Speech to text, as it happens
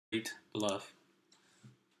Great Bluff.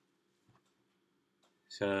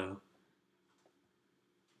 So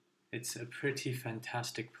it's a pretty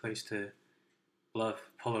fantastic place to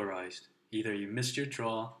bluff polarized. Either you missed your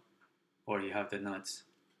draw or you have the nuts.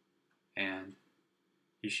 And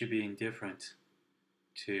you should be indifferent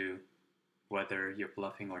to whether you're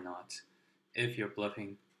bluffing or not, if your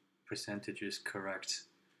bluffing percentage is correct.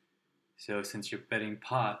 So since you're betting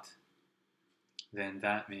pot, then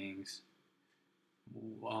that means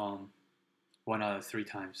 1 out of 3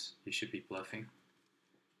 times you should be bluffing.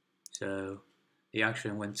 So the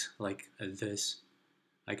action went like this.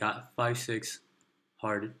 I got 5-6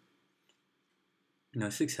 heart,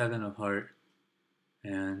 6-7 of heart,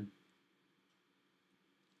 and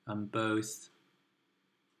I both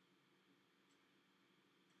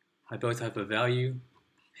have a value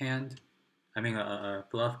hand, a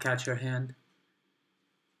bluff catcher hand,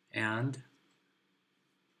 and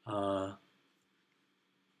 7,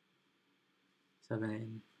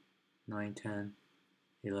 8, 9, 10,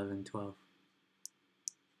 11, 12.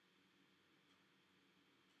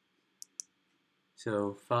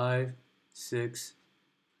 So 5, 6,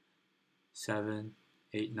 7,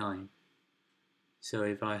 8, 9. So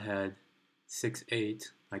if I had 6,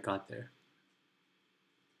 8, I got there.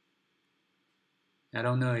 I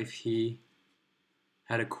don't know if he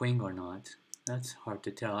had a queen or not. That's hard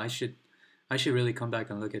to tell. I should really come back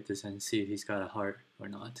and look at this and see if he's got a heart or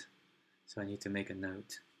not. So I need to make a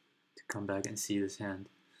note to come back and see this hand,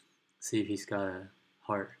 see if he's got a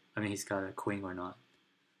heart. He's got a queen or not.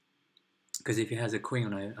 Because if he has a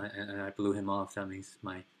queen and I blew him off, that means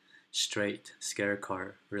my straight scare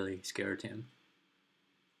card really scared him.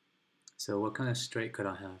 So what kind of straight could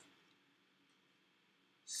I have?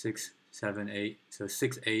 6, 7, 8. So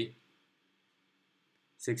 6, 8,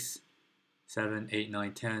 6, 7, 8,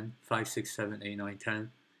 9, 10. 5, 6, 7, 8, 9,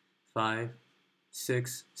 10. 5,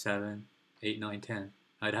 6, 7, 8, 9, 10.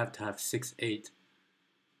 I'd have to have 6, 8.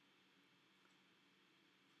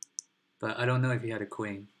 But I don't know if he had a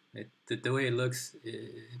queen. The way it looks,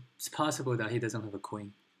 it's possible that he doesn't have a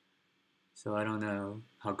queen. So I don't know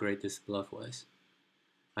how great this bluff was.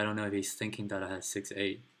 I don't know if he's thinking that I had 6,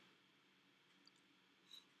 8.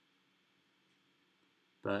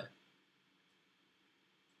 But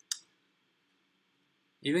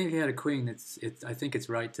even if he had a queen, I think it's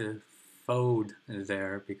right to fold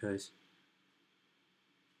there because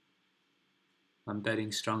I'm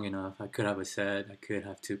betting strong enough. I could have a set. I could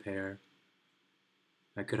have 2 pair.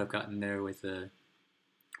 I could have gotten there with a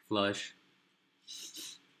flush.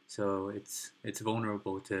 So it's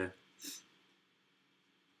vulnerable to.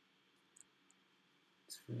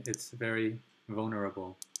 It's very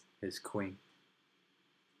vulnerable. His queen.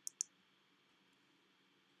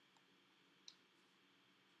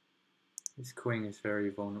 His queen is very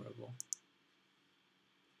vulnerable.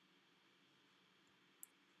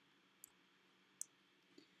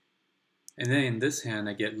 And then in this hand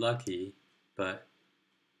I get lucky, but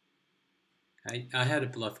I had a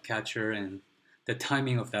bluff catcher and the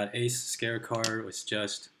timing of that ace scare card was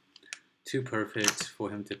just too perfect for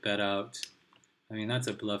him to bet out. That's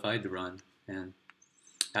a bluff I'd run. And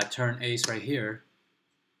that turn ace right here,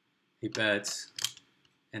 he bets,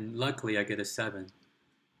 and luckily I get a 7.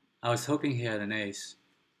 I was hoping he had an ace.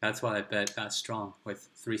 That's why I bet that strong with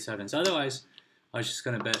 3 7s. Otherwise, I was just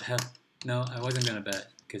gonna bet no, I wasn't gonna bet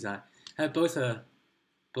because I had both a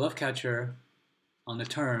bluff catcher on the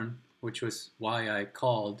turn, which was why I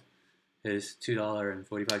called his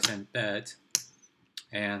 $2.45 bet,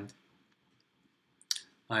 and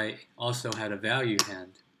I also had a value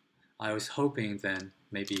hand. I was hoping then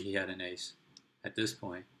maybe he had an ace at this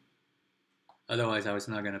point. Otherwise, I was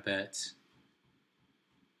not going to bet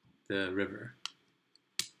the river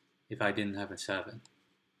if I didn't have a 7.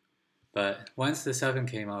 But once the 7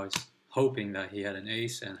 came, I was hoping that he had an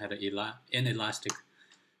ace and had an inelastic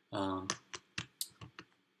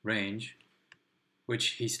range,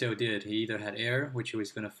 which he still did. He either had air, which he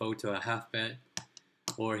was going to fold to a half bet,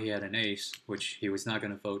 or he had an ace, which he was not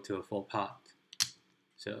going to fold to a full pot.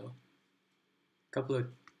 So, a couple of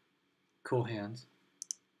cool hands.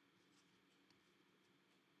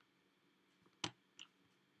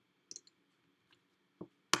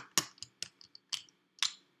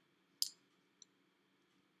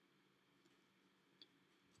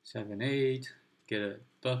 Seven, 8, get a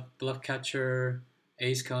bluff catcher.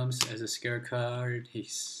 Ace comes as a scare card. He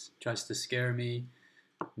tries to scare me.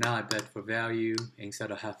 Now I bet for value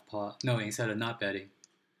instead of instead of not betting.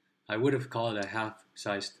 I would have called it a half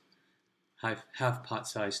pot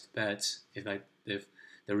sized bet if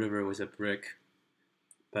the river was a brick.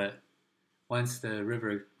 But once the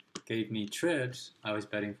river gave me trips, I was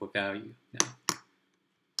betting for value now.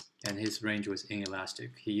 and his range was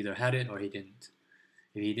inelastic. He either had it or he didn't.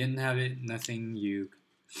 If he didn't have it, nothing you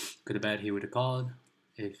could have bet he would have called.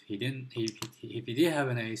 If he didn't, if he did have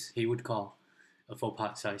an ace, he would call a full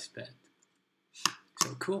pot size bet.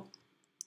 So cool.